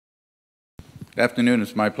Good afternoon.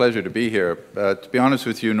 It's my pleasure to be here. To be honest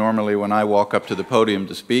with you, normally when I walk up to the podium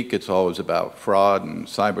to speak, it's always about fraud and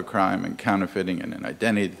cybercrime and counterfeiting and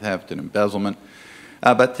identity theft and embezzlement.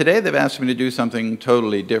 But today they've asked me to do something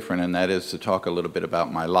totally different, and that is to talk a little bit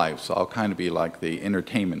about my life. So I'll kind of be like the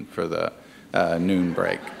entertainment for the noon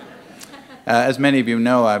break. As many of you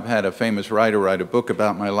know, I've had a famous writer write a book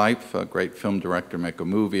about my life, a great film director make a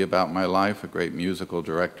movie about my life, a great musical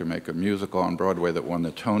director make a musical on Broadway that won the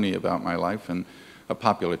Tony about my life, and a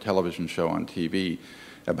popular television show on TV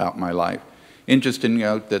about my life. Interesting to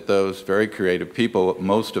note that those very creative people,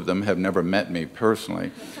 most of them have never met me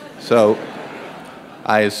personally. So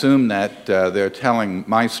I assume that they're telling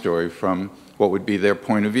my story from what would be their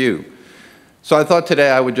point of view. So I thought today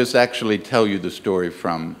I would just actually tell you the story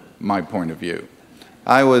from my point of view.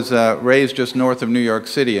 I was raised just north of New York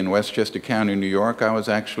City in Westchester County, New York. I was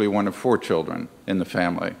actually one of 4 children in the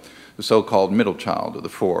family, the so-called middle child of the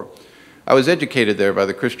 4. I was educated there by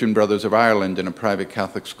the Christian Brothers of Ireland in a private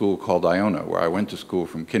Catholic school called Iona, where I went to school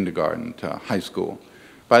from kindergarten to high school.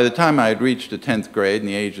 By the time I had reached the 10th grade, in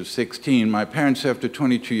the age of 16, my parents, after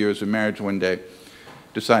 22 years of marriage one day,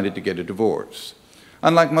 decided to get a divorce.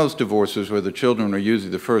 Unlike most divorces where the children are usually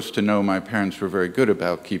the first to know, my parents were very good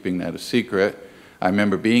about keeping that a secret. I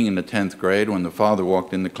remember being in the 10th grade when the father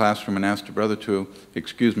walked in the classroom and asked the brother to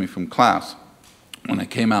excuse me from class. When I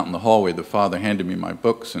came out in the hallway, the father handed me my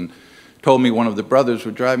books and told me one of the brothers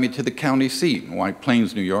would drive me to the county seat in White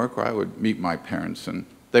Plains, New York, where I would meet my parents and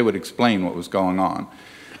they would explain what was going on.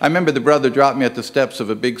 I remember the brother dropped me at the steps of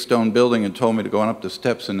a big stone building and told me to go on up the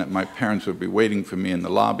steps and that my parents would be waiting for me in the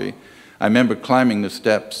lobby. I remember climbing the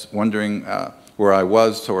steps, wondering where I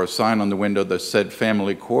was, saw a sign on the window that said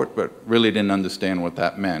family court, but really didn't understand what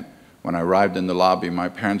that meant. When I arrived in the lobby, my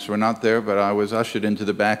parents were not there, but I was ushered into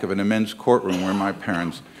the back of an immense courtroom where my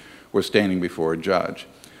parents were standing before a judge.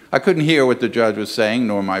 I couldn't hear what the judge was saying,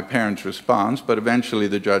 nor my parents' response, but eventually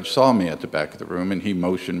the judge saw me at the back of the room and he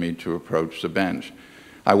motioned me to approach the bench.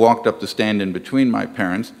 I walked up to stand in between my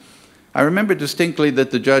parents. I remember distinctly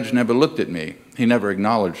that the judge never looked at me. He never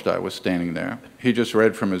acknowledged I was standing there. He just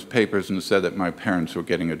read from his papers and said that my parents were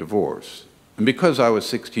getting a divorce. And because I was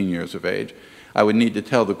 16 years of age, I would need to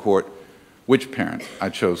tell the court which parent I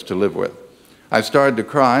chose to live with. I started to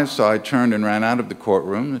cry, so I turned and ran out of the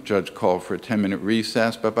courtroom. The judge called for a 10-minute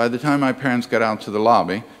recess, but by the time my parents got out to the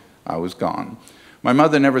lobby, I was gone. My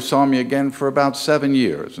mother never saw me again for about 7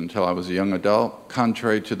 years until I was a young adult.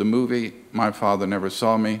 Contrary to the movie, my father never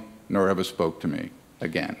saw me nor ever spoke to me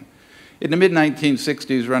again. In the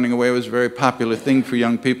mid-1960s, running away was a very popular thing for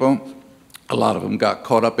young people. A lot of them got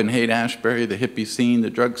caught up in Haight-Ashbury, the hippie scene, the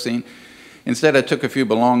drug scene. Instead, I took a few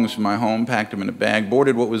belongings from my home, packed them in a bag,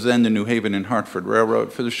 boarded what was then the New Haven and Hartford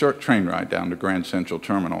Railroad for the short train ride down to Grand Central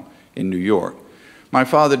Terminal in New York. My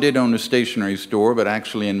father did own a stationery store, but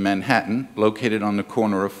actually in Manhattan, located on the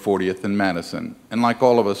corner of 40th and Madison. And like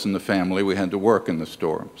all of us in the family, we had to work in the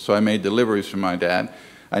store. So I made deliveries for my dad.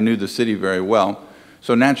 I knew the city very well,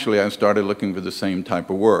 so naturally I started looking for the same type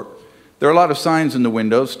of work. There are a lot of signs in the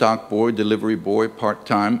windows: stock boy, delivery boy,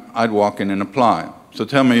 part-time. I'd walk in and apply. So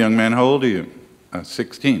tell me, young man, how old are you?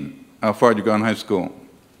 16. How far did you go in high school?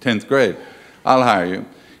 10th grade. I'll hire you.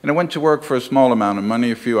 And I went to work for a small amount of money,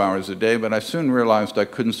 a few hours a day, but I soon realized I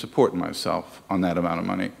couldn't support myself on that amount of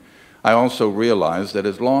money. I also realized that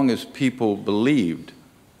as long as people believed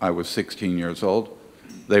I was 16 years old,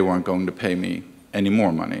 they weren't going to pay me any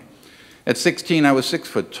more money. At 16, I was 6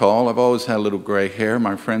 foot tall. I've always had a little gray hair.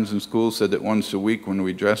 My friends in school said that once a week when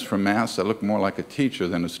we dressed for Mass, I looked more like a teacher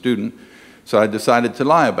than a student, so I decided to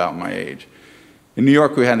lie about my age. In New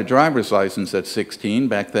York, we had a driver's license at 16.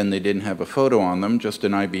 Back then, they didn't have a photo on them, just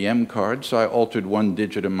an IBM card, so I altered 1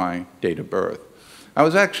 digit of my date of birth. I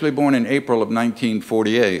was actually born in April of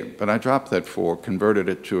 1948, but I dropped that 4, converted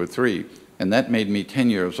it to a 3, and that made me 10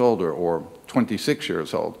 years older, or 26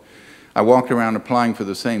 years old. I walked around applying for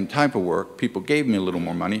the same type of work. People gave me a little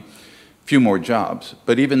more money, a few more jobs,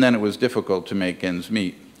 but even then it was difficult to make ends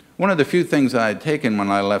meet. One of the few things I had taken when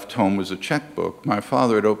I left home was a checkbook. My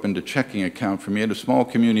father had opened a checking account for me at a small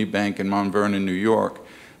community bank in Mount Vernon, New York.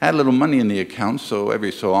 I had a little money in the account, so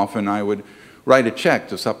every so often I would write a check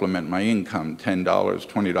to supplement my income, $10,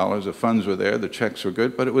 $20. The funds were there, the checks were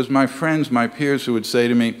good, but it was my friends, my peers who would say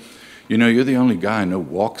to me, "You know, you're the only guy I know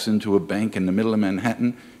walks into a bank in the middle of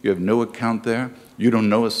Manhattan. You have no account there. You don't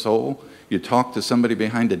know a soul. You talk to somebody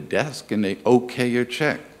behind a desk and they okay your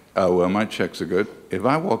check." "Oh, well, my checks are good." If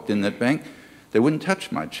I walked in that bank, they wouldn't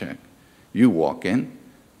touch my check. You walk in,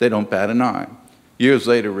 they don't bat an eye. Years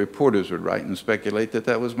later, reporters would write and speculate that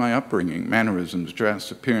that was my upbringing, mannerisms,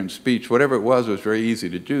 dress, appearance, speech, whatever it was very easy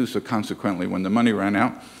to do, so consequently, when the money ran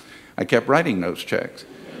out, I kept writing those checks.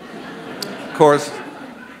 Of course,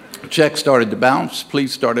 checks started to bounce.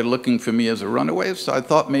 Police started looking for me as a runaway, so I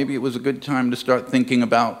thought maybe it was a good time to start thinking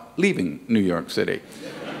about leaving New York City.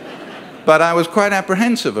 But I was quite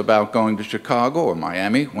apprehensive about going to Chicago or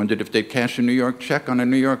Miami, wondered if they'd cash a New York check on a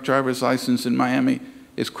New York driver's license in Miami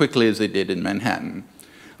as quickly as they did in Manhattan.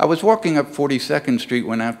 I was walking up 42nd Street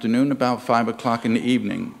one afternoon about 5 o'clock in the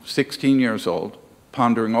evening, 16 years old,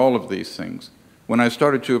 pondering all of these things, when I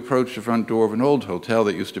started to approach the front door of an old hotel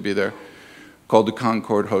that used to be there called the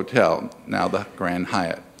Concord Hotel, now the Grand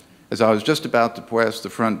Hyatt. As I was just about to pass the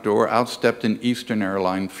front door, out stepped an Eastern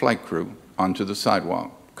Airline flight crew onto the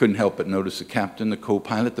sidewalk. Couldn't help but notice the captain, the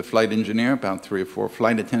co-pilot, the flight engineer, about 3 or 4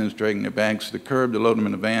 flight attendants dragging their bags to the curb to load them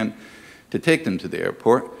in a van to take them to the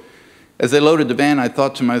airport. As they loaded the van, I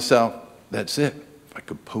thought to myself, that's it. If I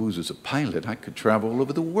could pose as a pilot, I could travel all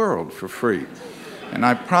over the world for free. And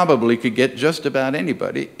I probably could get just about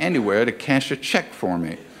anybody, anywhere, to cash a check for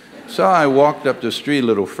me. So I walked up the street a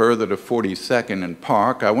little further to 42nd and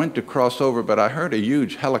Park. I went to cross over, but I heard a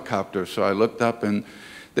huge helicopter, so I looked up and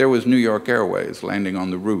there was New York Airways landing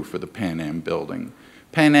on the roof of the Pan Am building.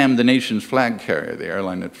 Pan Am, the nation's flag carrier, the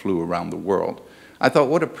airline that flew around the world. I thought,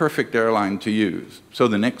 what a perfect airline to use. So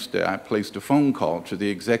the next day, I placed a phone call to the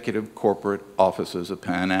executive corporate offices of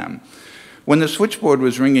Pan Am. When the switchboard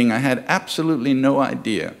was ringing, I had absolutely no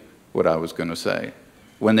idea what I was going to say.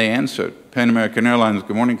 When they answered, Pan American Airlines,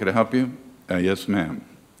 good morning, could I help you? Yes, ma'am.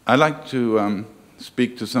 I'd like to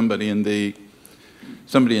speak to somebody in the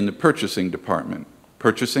purchasing department.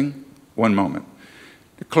 Purchasing? One moment.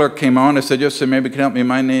 The clerk came on. I said, yes, sir, maybe you can help me.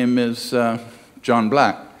 My name is John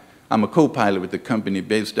Black. I'm a co-pilot with the company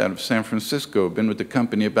based out of San Francisco. Been with the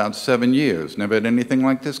company about 7 years. Never had anything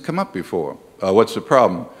like this come up before. What's the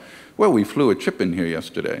problem? Well, we flew a trip in here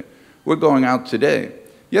yesterday. We're going out today.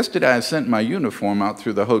 Yesterday, I sent my uniform out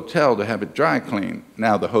through the hotel to have it dry cleaned.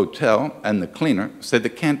 Now the hotel and the cleaner said they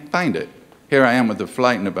can't find it. Here I am with the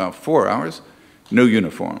flight in about 4 hours. No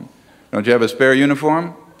uniform. Don't you have a spare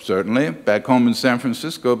uniform? Certainly, back home in San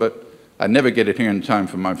Francisco, but I'd never get it here in time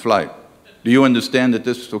for my flight. Do you understand that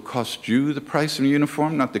this will cost you the price of a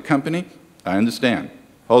uniform, not the company? I understand.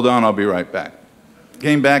 Hold on, I'll be right back.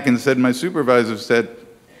 Came back and said, my supervisor said,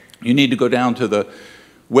 you need to go down to the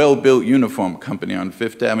Well-Built Uniform Company on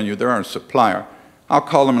Fifth Avenue. They're our supplier. I'll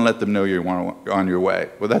call them and let them know you're on your way.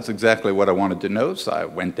 Well, that's exactly what I wanted to know, so I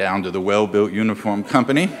went down to the Well-Built Uniform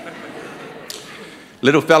Company.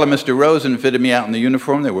 Little fella, Mr. Rosen, fitted me out in the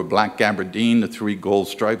uniform. They were black gabardine, the 3 gold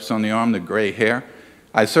stripes on the arm, the gray hair.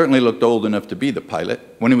 I certainly looked old enough to be the pilot.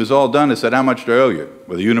 When it was all done, I said, how much do I owe you?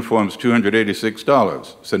 Well, the uniform's $286. I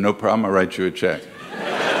said, no problem, I'll write you a check.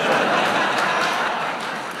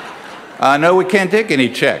 No, we can't take any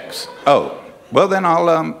checks. Oh, well then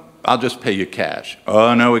I'll just pay you cash.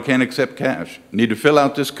 Oh, no, we can't accept cash. You need to fill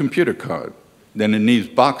out this computer card. Then in these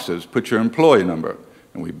boxes, put your employee number.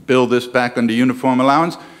 And we bill this back under uniform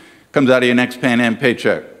allowance. Comes out of your next Pan Am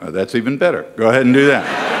paycheck. Oh, that's even better. Go ahead and do that.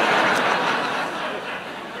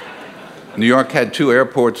 New York had 2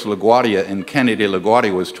 airports, LaGuardia and Kennedy.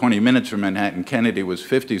 LaGuardia was 20 minutes from Manhattan. Kennedy was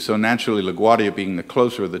 50, so naturally LaGuardia being the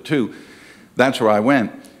closer of the 2, that's where I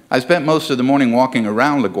went. I spent most of the morning walking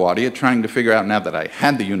around LaGuardia trying to figure out, now that I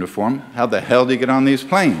had the uniform, how the hell do you get on these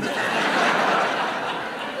planes?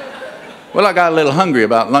 Well, I got a little hungry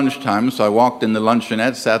about lunchtime, so I walked in the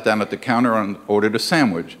luncheonette, sat down at the counter and ordered a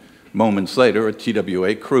sandwich. Moments later, a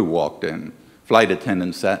TWA crew walked in. Flight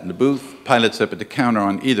attendant sat in the booth, pilots up at the counter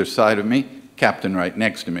on either side of me, captain right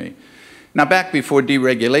next to me. Now, back before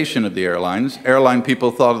deregulation of the airlines, airline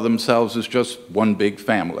people thought of themselves as just one big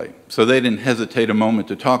family. So they didn't hesitate a moment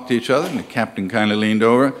to talk to each other, and the captain kind of leaned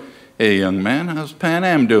over. Hey, young man, how's Pan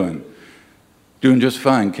Am doing? Doing just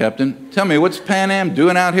fine, Captain. Tell me, what's Pan Am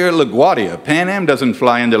doing out here at LaGuardia? Pan Am doesn't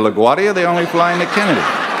fly into LaGuardia, they only fly into Kennedy.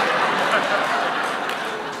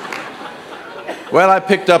 Well, I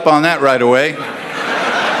picked up on that right away.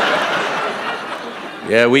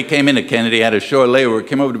 Yeah, we came into Kennedy, had a short layover,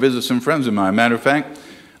 came over to visit some friends of mine. Matter of fact,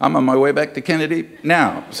 I'm on my way back to Kennedy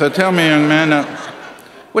now. So tell me, young man,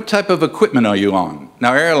 what type of equipment are you on?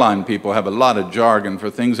 Now, airline people have a lot of jargon for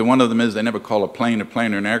things, and one of them is they never call a plane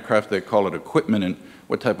or an aircraft, they call it equipment, and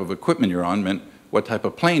what type of equipment you're on meant what type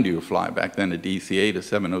of plane do you fly? Back then, a DC-8, a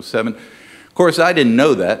 707. Of course, I didn't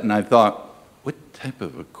know that, and I thought, what type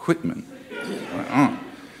of equipment? The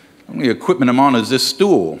only equipment I'm on is this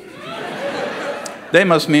stool. They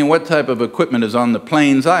must mean what type of equipment is on the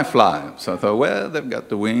planes I fly. So I thought, well, they've got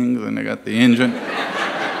the wings and they got the engine.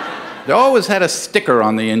 They always had a sticker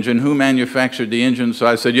on the engine, who manufactured the engine. So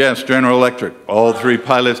I said, yes, General Electric. All 3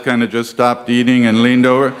 pilots kind of just stopped eating and leaned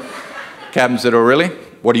over. Captain said, oh, really?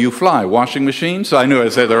 What do you fly, washing machine? So I knew I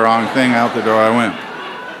said the wrong thing, out the door I went.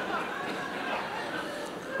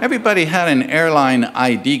 Everybody had an airline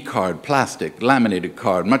ID card, plastic, laminated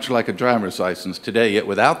card, much like a driver's license today, yet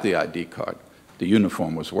without the ID card, the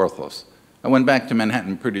uniform was worthless. I went back to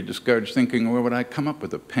Manhattan pretty discouraged, thinking, where would I come up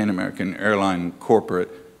with a Pan American airline corporate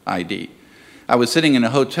ID? I was sitting in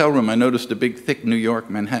a hotel room. I noticed a big, thick New York,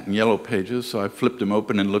 Manhattan yellow pages, so I flipped them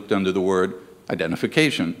open and looked under the word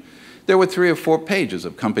identification. There were 3 or 4 pages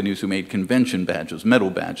of companies who made convention badges, metal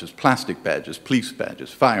badges, plastic badges, police badges,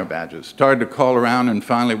 fire badges. Started to call around, and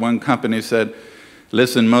finally one company said,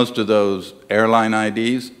 listen, most of those airline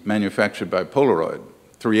IDs manufactured by Polaroid,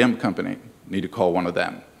 3M company, need to call one of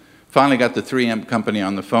them. Finally got the 3M company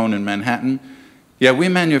on the phone in Manhattan. Yeah, we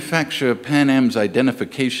manufacture Pan Am's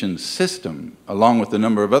identification system along with a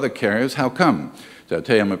number of other carriers. How come? So I'll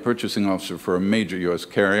tell you, I'm a purchasing officer for a major U.S.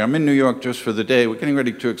 carrier. I'm in New York just for the day. We're getting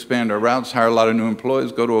ready to expand our routes, hire a lot of new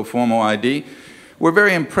employees, go to a formal ID. We're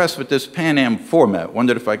very impressed with this Pan Am format.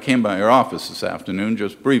 Wondered if I came by your office this afternoon,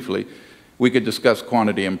 just briefly, we could discuss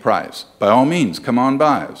quantity and price. By all means, come on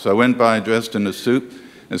by. So I went by dressed in a suit.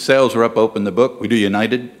 The sales were up, opened the book. We do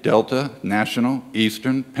United, Delta, National,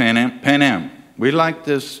 Eastern, Pan Am. Pan Am. We like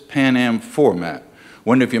this Pan Am format.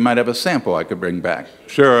 Wonder if you might have a sample I could bring back.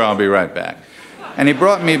 Sure, I'll be right back. And he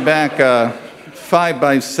brought me back a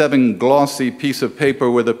 5x7 glossy piece of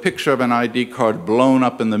paper with a picture of an ID card blown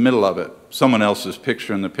up in the middle of it. Someone else's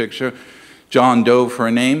picture in the picture. John Doe for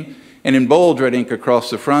a name. And in bold red ink across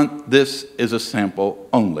the front, this is a sample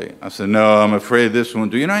only. I said, no, I'm afraid this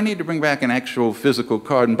won't do. You know, I need to bring back an actual physical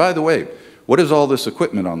card. And by the way, what is all this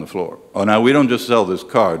equipment on the floor? Oh, now, we don't just sell this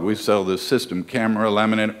card. We sell this system, camera,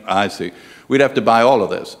 laminate. I see. We'd have to buy all of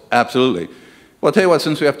this. Absolutely. Well, I'll tell you what,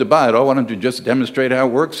 since we have to buy it all, why don't you just demonstrate how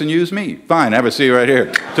it works and use me? Fine, have a seat right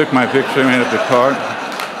here. Took my picture, made up the card.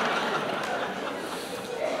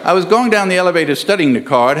 I was going down the elevator studying the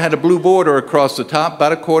card, had a blue border across the top,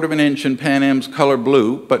 about 1/4 of an inch in Pan Am's color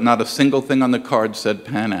blue, but not a single thing on the card said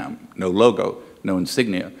Pan Am. No logo, no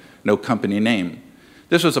insignia, no company name.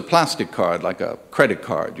 This was a plastic card, like a credit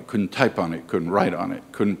card. You couldn't type on it, couldn't write on it,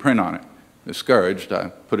 couldn't print on it. Discouraged, I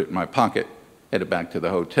put it in my pocket, headed back to the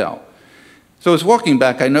hotel. So as walking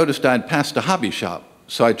back, I noticed I'd passed a hobby shop,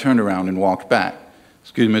 so I turned around and walked back.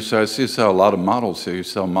 Excuse me, sir, I see you sell a lot of models here. You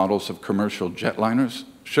sell models of commercial jetliners?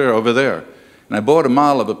 Sure, over there. And I bought a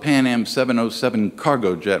model of a Pan Am 707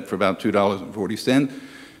 cargo jet for about $2.40.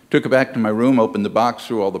 Took it back to my room, opened the box,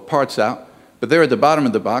 threw all the parts out. But there at the bottom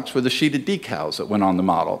of the box were the sheeted decals that went on the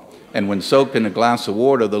model. And when soaked in a glass of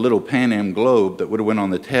water, the little Pan Am globe that would have went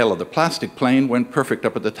on the tail of the plastic plane went perfect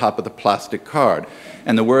up at the top of the plastic card.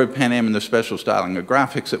 And the word Pan Am and the special styling of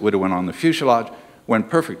graphics that would have went on the fuselage went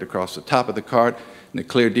perfect across the top of the card. And the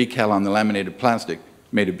clear decal on the laminated plastic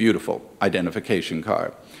made a beautiful identification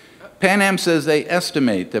card. Pan Am says they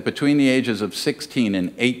estimate that between the ages of 16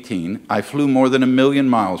 and 18, I flew more than 1 million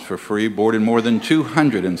miles for free, boarded more than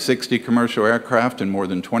 260 commercial aircraft in more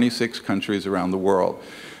than 26 countries around the world.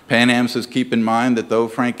 Pan Am says keep in mind that though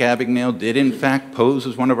Frank Abagnale did in fact pose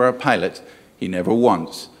as one of our pilots, he never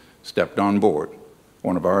once stepped on board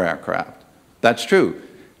one of our aircraft. That's true.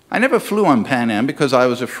 I never flew on Pan Am because I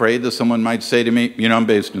was afraid that someone might say to me, you know, I'm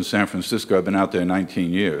based in San Francisco, I've been out there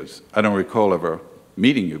 19 years. I don't recall ever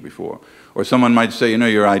meeting you before. Or someone might say, you know,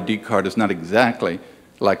 your ID card is not exactly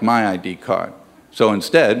like my ID card. So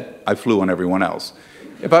instead, I flew on everyone else.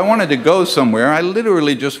 If I wanted to go somewhere, I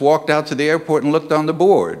literally just walked out to the airport and looked on the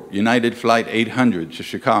board, United Flight 800 to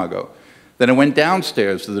Chicago. Then I went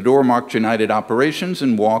downstairs to the door marked United Operations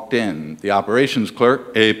and walked in. The operations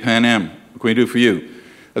clerk, hey, Pan Am, what can we do for you?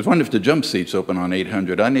 I was wondering if the jump seat's open on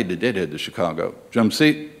 800. I need to deadhead to Chicago. Jump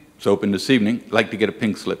seat? It's open this evening. I'd like to get a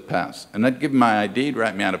pink slip pass. And I'd give them my ID,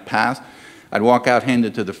 write me out a pass. I'd walk out, hand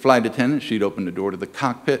it to the flight attendant. She'd open the door to the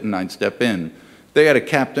cockpit, and I'd step in. They had a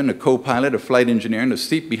captain, a co-pilot, a flight engineer, and a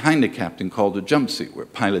seat behind the captain called a jump seat, where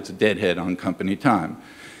pilots deadhead on company time.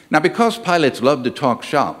 Now, because pilots love to talk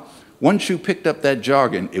shop, once you picked up that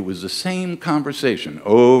jargon, it was the same conversation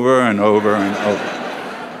over and over and over.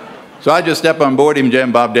 So I just step on board, him,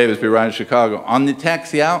 Jim, Bob Davis, be right in Chicago. On the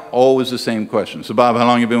taxi out, always the same question. So Bob, how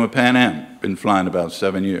long you been with Pan Am? Been flying about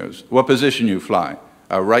 7 years. What position you fly?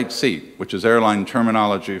 A right seat, which is airline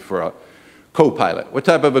terminology for a co-pilot. What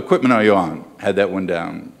type of equipment are you on? Had that one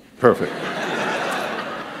down. Perfect.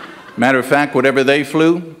 Matter of fact, whatever they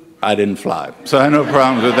flew, I didn't fly. So I had no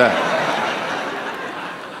problems with that.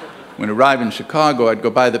 When I arrived in Chicago, I'd go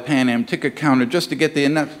by the Pan Am ticket counter just to get the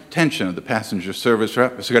attention of the passenger service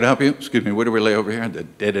rep. I said, can I help you? Excuse me, where do we lay over here? The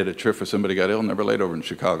dead at a trip or somebody got ill, never laid over in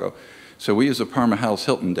Chicago. So we use the Parma House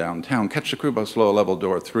Hilton downtown. Catch the crew bus, lower level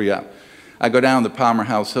door, 3 up. I go down to the Palmer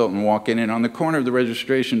House Hilton, walk in, and on the corner of the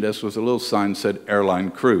registration desk was a little sign that said Airline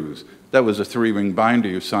Cruise. That was a 3-ring binder.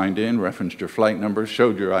 You signed in, referenced your flight number,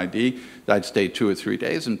 showed your ID. I'd stay 2 or 3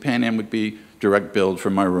 days, and Pan Am would be direct billed for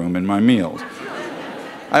my room and my meals.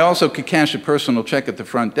 I also could cash a personal check at the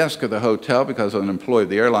front desk of the hotel because I was an employee of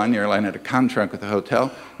the airline. The airline had a contract with the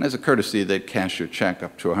hotel, and as a courtesy, they'd cash your check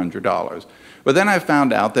up to $100. But then I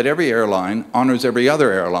found out that every airline honors every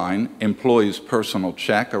other airline employee's personal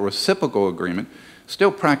check, a reciprocal agreement,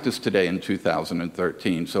 still practiced today in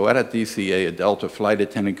 2013. So at a DCA, a Delta flight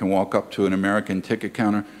attendant can walk up to an American ticket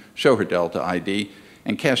counter, show her Delta ID,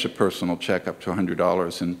 and cash a personal check up to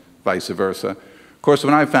 $100 and vice versa. Of course,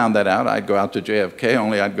 when I found that out, I'd go out to JFK,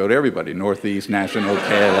 only I'd go to everybody, Northeast, National,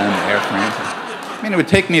 KLM, Air France. I mean, it would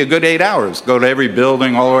take me a good 8 hours, go to every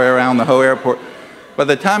building all the way around the whole airport. By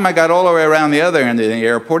the time I got all the way around the other end of the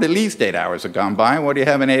airport, at least 8 hours had gone by. What do you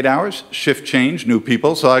have in 8 hours? Shift change, new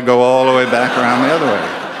people, so I'd go all the way back around the other way.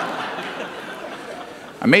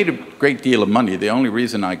 I made a great deal of money. The only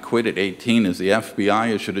reason I quit at 18 is the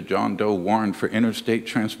FBI issued a John Doe warrant for interstate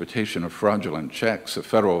transportation of fraudulent checks, a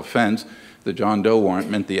federal offense. The John Doe warrant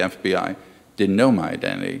meant the FBI didn't know my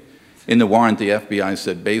identity. In the warrant, the FBI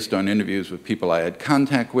said, based on interviews with people I had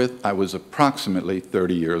contact with, I was approximately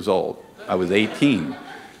 30 years old. I was 18.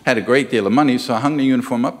 Had a great deal of money, so I hung the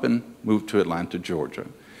uniform up and moved to Atlanta, Georgia.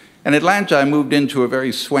 In Atlanta, I moved into a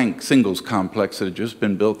very swank singles complex that had just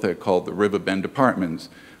been built there called the Riverbend Apartments.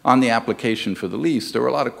 On the application for the lease, there were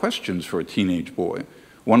a lot of questions for a teenage boy.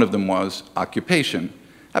 One of them was occupation.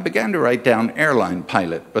 I began to write down airline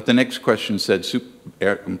pilot, but the next question said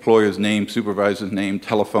employer's name, supervisor's name,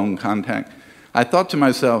 telephone contact. I thought to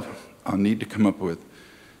myself, I'll need to come up with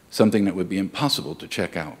something that would be impossible to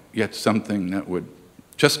check out, yet something that would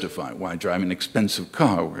justify why I drive an expensive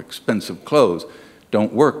car or expensive clothes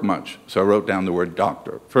don't work much. So I wrote down the word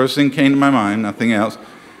doctor. First thing came to my mind, nothing else.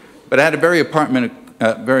 But I had a very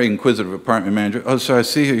inquisitive apartment manager. Oh, so I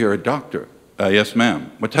see you're a doctor. Yes,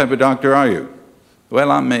 ma'am. What type of doctor are you?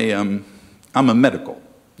 Well, I'm a medical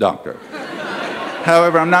doctor.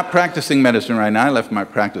 However, I'm not practicing medicine right now. I left my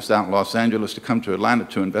practice out in Los Angeles to come to Atlanta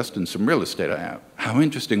to invest in some real estate I have. How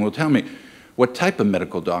interesting. Well, tell me, what type of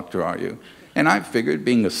medical doctor are you? And I figured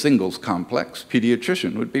being a singles complex,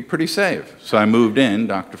 pediatrician would be pretty safe. So I moved in,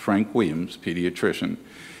 Dr. Frank Williams, pediatrician.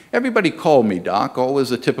 Everybody called me doc, always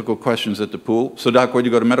the typical questions at the pool. So doc, where'd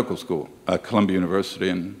you go to medical school? Columbia University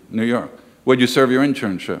in New York. Where'd you serve your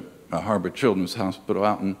internship? Harvard Children's Hospital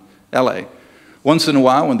out in LA. Once in a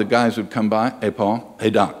while when the guys would come by, hey Paul, hey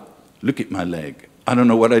doc, look at my leg. I don't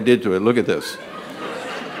know what I did to it, look at this.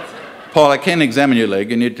 Paul, I can't examine your leg,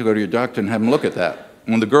 you need to go to your doctor and have him look at that.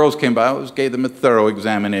 When the girls came by, I always gave them a thorough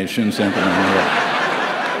examination, sent them away.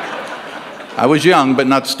 I was young, but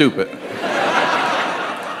not stupid.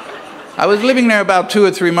 I was living there about 2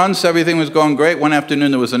 or 3 months, everything was going great. One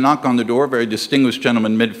afternoon there was a knock on the door, a very distinguished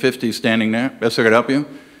gentleman, mid-50s, standing there. Yes, I could help you?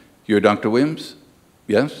 You're Dr. Williams?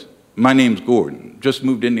 Yes? My name's Gordon. Just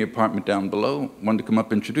moved in the apartment down below. Wanted to come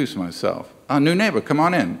up and introduce myself. New neighbor, come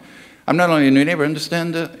on in. I'm not only a new neighbor, I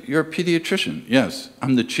understand you're a pediatrician. Yes,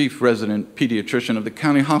 I'm the chief resident pediatrician of the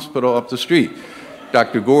county hospital up the street.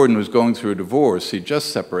 Dr. Gordon was going through a divorce. He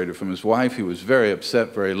just separated from his wife. He was very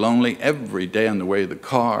upset, very lonely. Every day on the way to the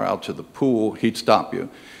car, out to the pool, he'd stop you.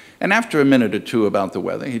 And after a minute or two about the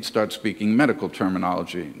weather, he'd start speaking medical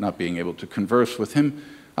terminology. Not being able to converse with him,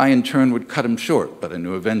 I in turn would cut him short, but I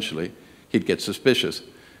knew eventually he'd get suspicious.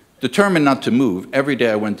 Determined not to move, every day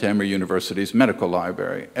I went to Emory University's medical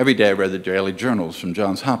library. Every day I read the daily journals from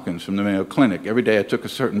Johns Hopkins, from the Mayo Clinic. Every day I took a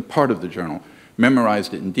certain part of the journal,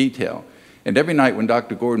 memorized it in detail. And every night when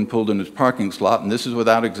Dr. Gordon pulled in his parking slot, and this is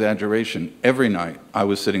without exaggeration, every night I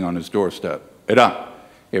was sitting on his doorstep. Hey doc,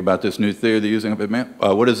 hear about this new theory they're using up at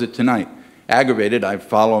Mayo? What is it tonight? Aggravated, I'd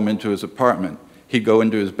follow him into his apartment. He'd go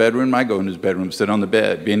into his bedroom, I'd go into his bedroom, sit on the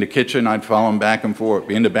bed. Be in the kitchen, I'd follow him back and forth.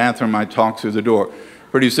 Be in the bathroom, I'd talk through the door.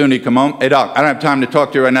 Pretty soon he'd come home, hey doc, I don't have time to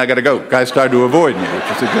talk to you right now, I gotta go. Guy started to avoid me, which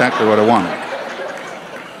is exactly what I wanted.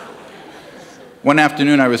 One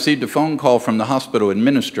afternoon I received a phone call from the hospital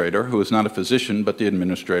administrator, who was not a physician, but the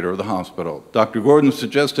administrator of the hospital. Dr. Gordon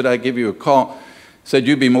suggested I give you a call, said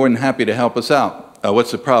you'd be more than happy to help us out.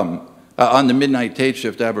 What's the problem? On the midnight day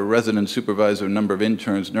shift, I have a resident supervisor, a number of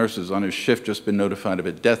interns, nurses on his shift, just been notified of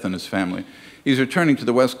a death in his family. He's returning to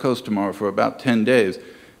the West Coast tomorrow for about 10 days.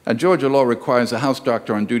 Georgia law requires a house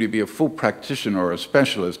doctor on duty to be a full practitioner or a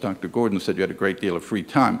specialist. Dr. Gordon said you had a great deal of free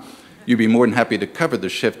time. You'd be more than happy to cover the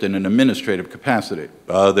shift in an administrative capacity.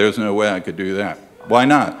 There's no way I could do that. Why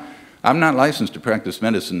not? I'm not licensed to practice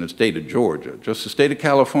medicine in the state of Georgia, just the state of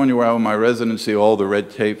California where I have my residency, all the red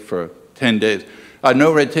tape for 10 days.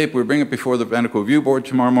 No red tape, we bring it before the Medical Review Board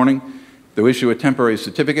tomorrow morning. They'll issue a temporary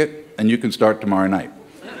certificate, and you can start tomorrow night.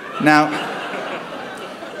 Now,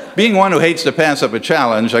 being one who hates to pass up a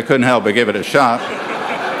challenge, I couldn't help but give it a shot.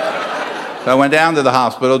 So I went down to the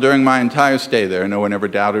hospital. During my entire stay there, no one ever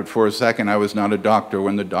doubted for a second I was not a doctor.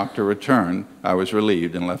 When the doctor returned, I was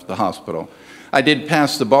relieved and left the hospital. I did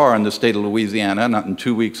pass the bar in the state of Louisiana, not in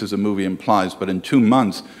 2 weeks as the movie implies, but in 2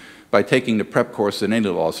 months by taking the prep course that any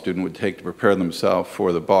law student would take to prepare themselves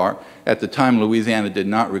for the bar. At the time, Louisiana did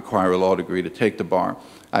not require a law degree to take the bar.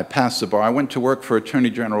 I passed the bar. I went to work for Attorney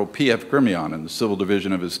General P.F. Grimion in the Civil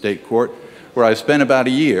Division of his state court, where I spent about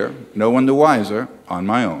a year, no one the wiser, on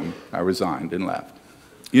my own. I resigned and left.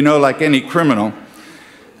 You know, like any criminal,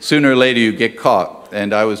 sooner or later you get caught,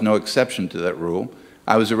 and I was no exception to that rule.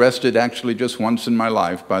 I was arrested actually just once in my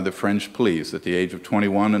life by the French police at the age of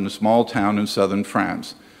 21 in a small town in southern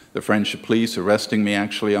France. The French police arresting me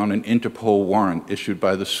actually on an Interpol warrant issued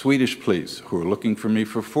by the Swedish police, who were looking for me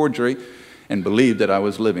for forgery and believed that I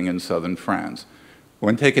was living in southern France.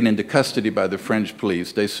 When taken into custody by the French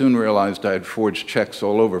police, they soon realized I had forged checks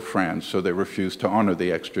all over France, so they refused to honor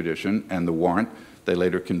the extradition and the warrant. They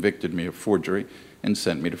later convicted me of forgery and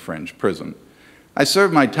sent me to French prison. I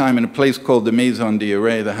served my time in a place called the Maison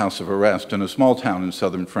d'Arrêt, the House of Arrest, in a small town in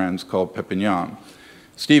southern France called Perpignan.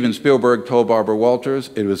 Steven Spielberg told Barbara Walters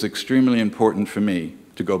it was extremely important for me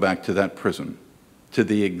to go back to that prison, to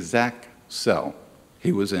the exact cell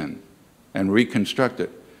he was in, and reconstruct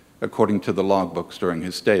it according to the logbooks during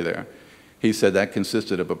his stay there. He said that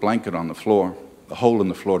consisted of a blanket on the floor, a hole in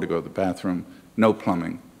the floor to go to the bathroom, no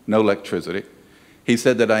plumbing, no electricity. He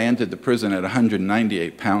said that I entered the prison at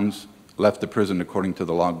 198 pounds, left the prison according to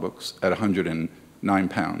the logbooks at 109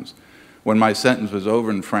 pounds. When my sentence was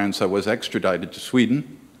over in France, I was extradited to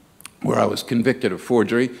Sweden, where I was convicted of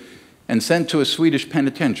forgery and sent to a Swedish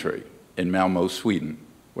penitentiary in Malmö, Sweden.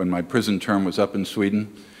 When my prison term was up in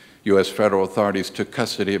Sweden, U.S. federal authorities took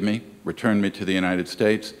custody of me, returned me to the United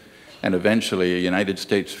States, and eventually a United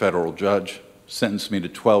States federal judge sentenced me to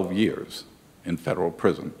 12 years in federal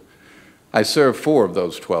prison. I served 4 of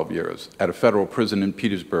those 12 years at a federal prison in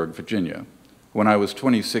Petersburg, Virginia. When I was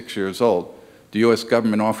 26 years old, the U.S.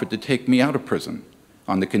 government offered to take me out of prison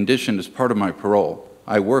on the condition, as part of my parole,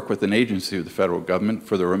 I work with an agency of the federal government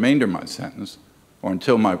for the remainder of my sentence or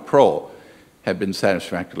until my parole had been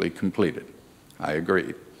satisfactorily completed. I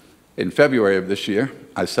agreed. In February of this year,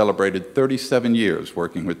 I celebrated 37 years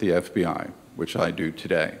working with the FBI, which I do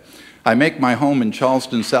today. I make my home in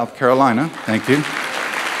Charleston, South Carolina. Thank you.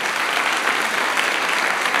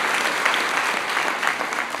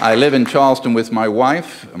 I live in Charleston with my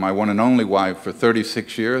wife, my one and only wife, for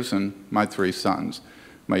 36 years, and my 3 sons.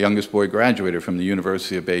 My youngest boy graduated from the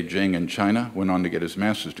University of Beijing in China, went on to get his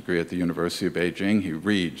master's degree at the University of Beijing. He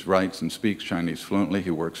reads, writes, and speaks Chinese fluently. He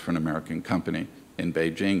works for an American company in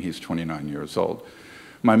Beijing. He's 29 years old.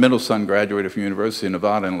 My middle son graduated from University of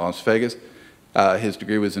Nevada in Las Vegas. His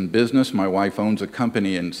degree was in business. My wife owns a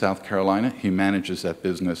company in South Carolina. He manages that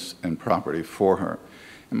business and property for her.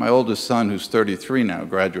 And my oldest son, who's 33 now,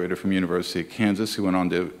 graduated from University of Kansas. He went on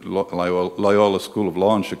to Loyola School of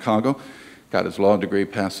Law in Chicago, got his law degree,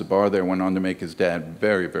 passed the bar there, went on to make his dad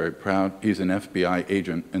very, very proud. He's an FBI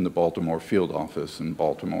agent in the Baltimore field office in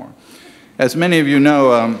Baltimore. As many of you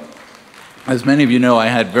know, I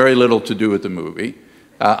had very little to do with the movie.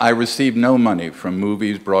 I received no money from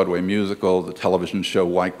movies, Broadway musical, the television show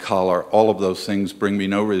White Collar. All of those things bring me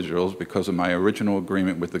no residuals because of my original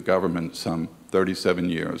agreement with the government some 37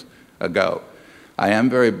 years ago. I am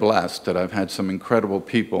very blessed that I've had some incredible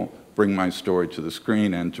people bring my story to the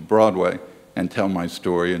screen and to Broadway and tell my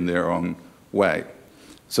story in their own way.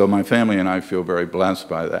 So my family and I feel very blessed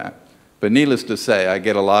by that. But needless to say, I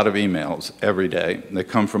get a lot of emails every day. They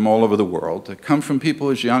come from all over the world. They come from people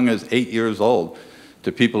as young as 8 years old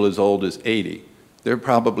to people as old as 80. They're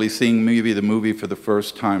probably seeing maybe the movie for the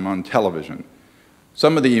first time on television.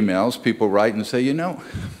 Some of the emails, people write and say, you know,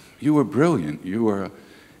 you were brilliant. You were an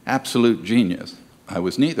absolute genius. I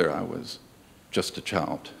was neither. I was just a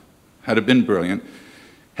child. Had I been brilliant,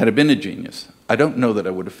 had I been a genius, I don't know that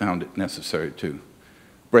I would have found it necessary to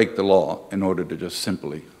break the law in order to just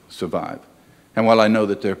simply survive. And while I know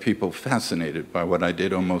that there are people fascinated by what I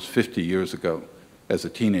did almost 50 years ago as a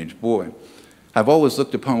teenage boy, I've always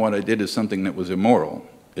looked upon what I did as something that was immoral,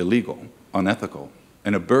 illegal, unethical,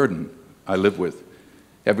 and a burden I live with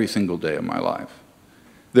every single day of my life.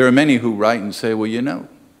 There are many who write and say, well, you know,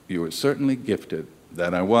 you were certainly gifted.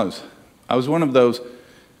 That I was. I was one of those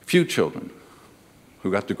few children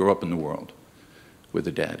who got to grow up in the world with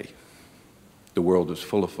a daddy. The world is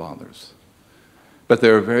full of fathers. But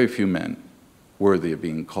there are very few men worthy of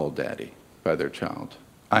being called daddy. by their child.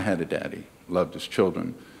 I had a daddy, loved his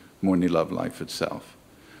children more than he loved life itself.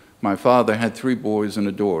 My father had 3 boys and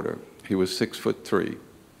a daughter. He was 6'3".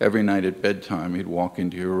 Every night at bedtime, he'd walk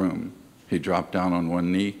into your room. He'd drop down on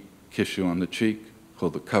one knee, kiss you on the cheek,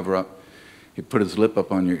 hold the cover up. He'd put his lip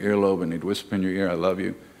up on your earlobe and he'd whisper in your ear, "I love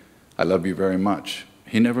you. I love you very much."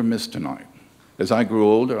 He never missed a night. As I grew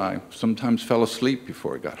older, I sometimes fell asleep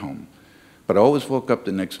before he got home. But I always woke up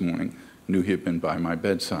the next morning, knew he had been by my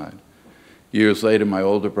bedside. Years later, my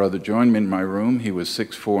older brother joined me in my room. He was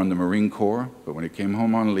 6'4" in the Marine Corps, but when he came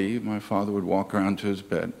home on leave, my father would walk around to his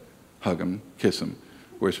bed, hug him, kiss him,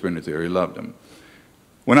 whisper in his ear he loved him.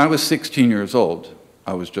 When I was 16 years old,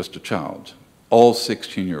 I was just a child. All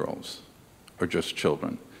 16-year-olds are just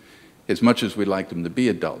children. As much as we'd like them to be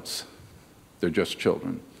adults, they're just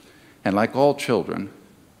children. And like all children,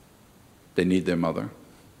 they need their mother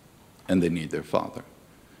and they need their father.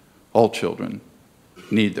 All children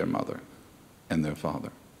need their mother and their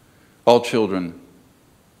father. All children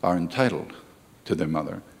are entitled to their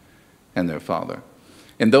mother and their father.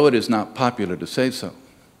 And though it is not popular to say so,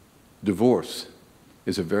 divorce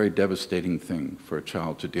is a very devastating thing for a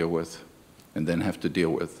child to deal with and then have to deal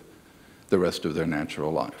with the rest of their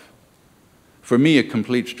natural life. For me, a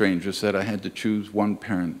complete stranger said I had to choose one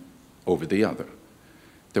parent over the other.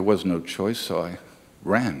 There was no choice, so I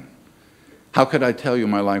ran. How could I tell you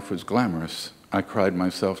my life was glamorous? I cried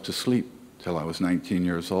myself to sleep till I was 19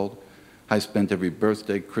 years old. I spent every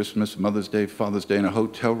birthday, Christmas, Mother's Day, Father's Day in a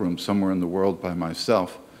hotel room somewhere in the world by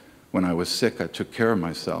myself. When I was sick, I took care of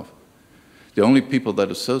myself. The only people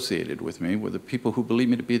that associated with me were the people who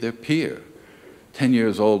believed me to be their peer, 10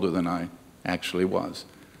 years older than I actually was.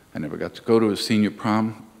 I never got to go to a senior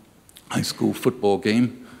prom, high school football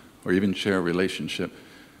game, or even share a relationship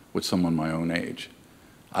with someone my own age.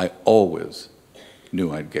 I always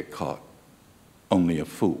knew I'd get caught. Only a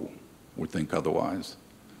fool would think otherwise.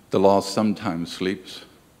 The law sometimes sleeps,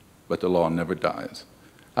 but the law never dies.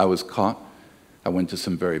 I was caught. I went to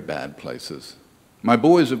some very bad places. My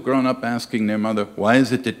boys have grown up asking their mother, "Why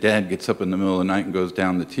is it that Dad gets up in the middle of the night and goes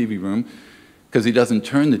down the TV room?" Because he doesn't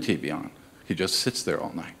turn the TV on. He just sits there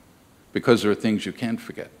all night. Because there are things you can't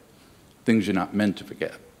forget, things you're not meant to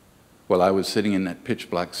forget. While I was sitting in that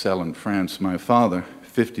pitch-black cell in France, my father,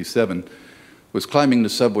 57, was climbing the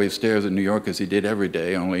subway stairs in New York as he did every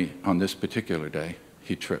day, only on this particular day,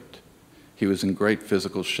 he tripped. He was in great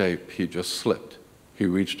physical shape. He just slipped. He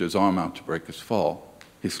reached his arm out to break his fall.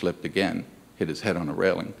 He slipped again, hit his head on a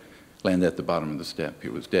railing, landed at the bottom of the step. He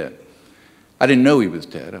was dead. I didn't know he was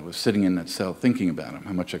dead. I was sitting in that cell thinking about him,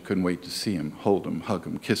 how much I couldn't wait to see him, hold him, hug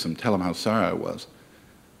him, kiss him, tell him how sorry I was.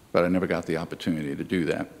 But I never got the opportunity to do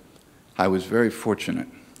that. I was very fortunate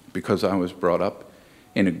because I was brought up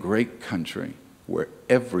in a great country where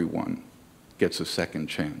everyone gets a second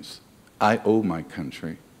chance. I owe my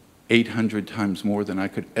country 800 times more than I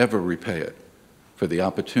could ever repay it for the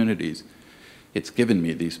opportunities it's given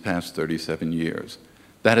me these past 37 years.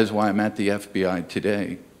 That is why I'm at the FBI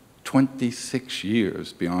today, 26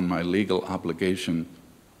 years beyond my legal obligation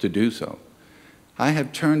to do so. I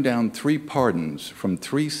have turned down 3 pardons from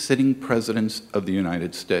 3 sitting presidents of the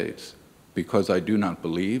United States because I do not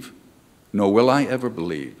believe, nor will I ever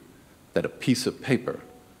believe, that a piece of paper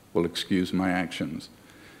will excuse my actions,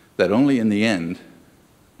 that only in the end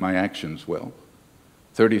my actions will.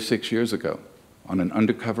 36 years ago, on an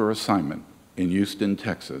undercover assignment in Houston,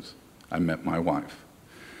 Texas, I met my wife.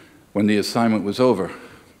 When the assignment was over,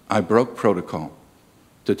 I broke protocol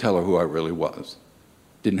to tell her who I really was.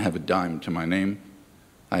 Didn't have a dime to my name.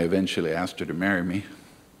 I eventually asked her to marry me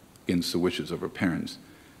against the wishes of her parents.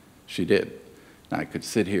 She did. Now, I could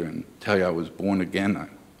sit here and tell you I was born again. I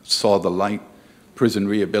saw the light. Prison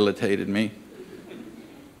rehabilitated me.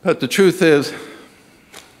 But the truth is,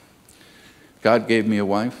 God gave me a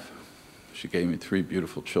wife. She gave me 3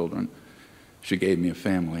 beautiful children. She gave me a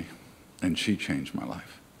family, and she changed my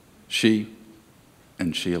life. She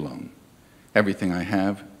and she alone. Everything I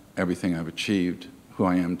have, everything I've achieved, who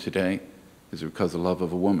I am today, is because of the love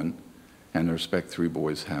of a woman and the respect 3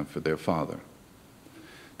 boys have for their father.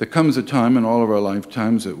 There comes a time in all of our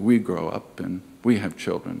lifetimes that we grow up and we have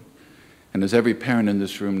children. And as every parent in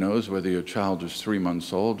this room knows, whether your child is 3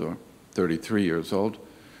 months old or 33 years old,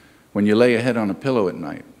 when you lay your head on a pillow at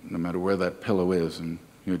night, no matter where that pillow is, and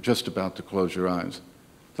you're just about to close your eyes,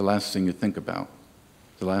 the last thing you think about,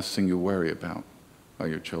 the last thing you worry about are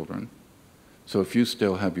your children. So if you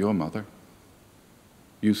still have your mother,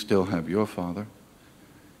 you still have your father,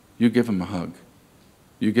 you give them a hug,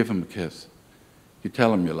 you give them a kiss, you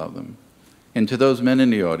tell them you love them. And to those men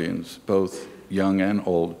in the audience, both young and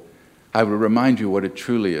old, I will remind you what it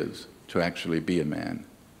truly is to actually be a man.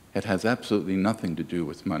 It has absolutely nothing to do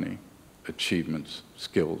with money, achievements,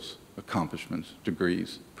 skills, accomplishments,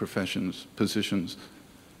 degrees, professions, positions.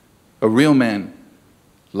 A real man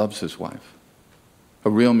loves his wife. A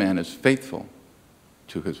real man is faithful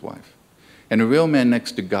to his wife. And a real man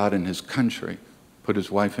next to God and his country put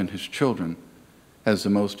his wife and his children as the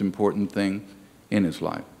most important thing in his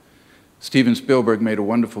life. Steven Spielberg made a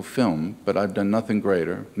wonderful film, but I've done nothing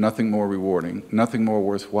greater, nothing more rewarding, nothing more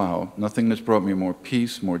worthwhile, nothing that's brought me more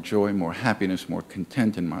peace, more joy, more happiness, more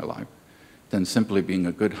content in my life than simply being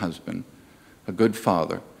a good husband, a good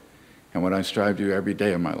father, and what I strive to do every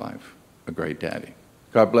day of my life, a great daddy.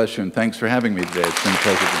 God bless you, and thanks for having me today. It's been a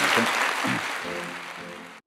pleasure being here.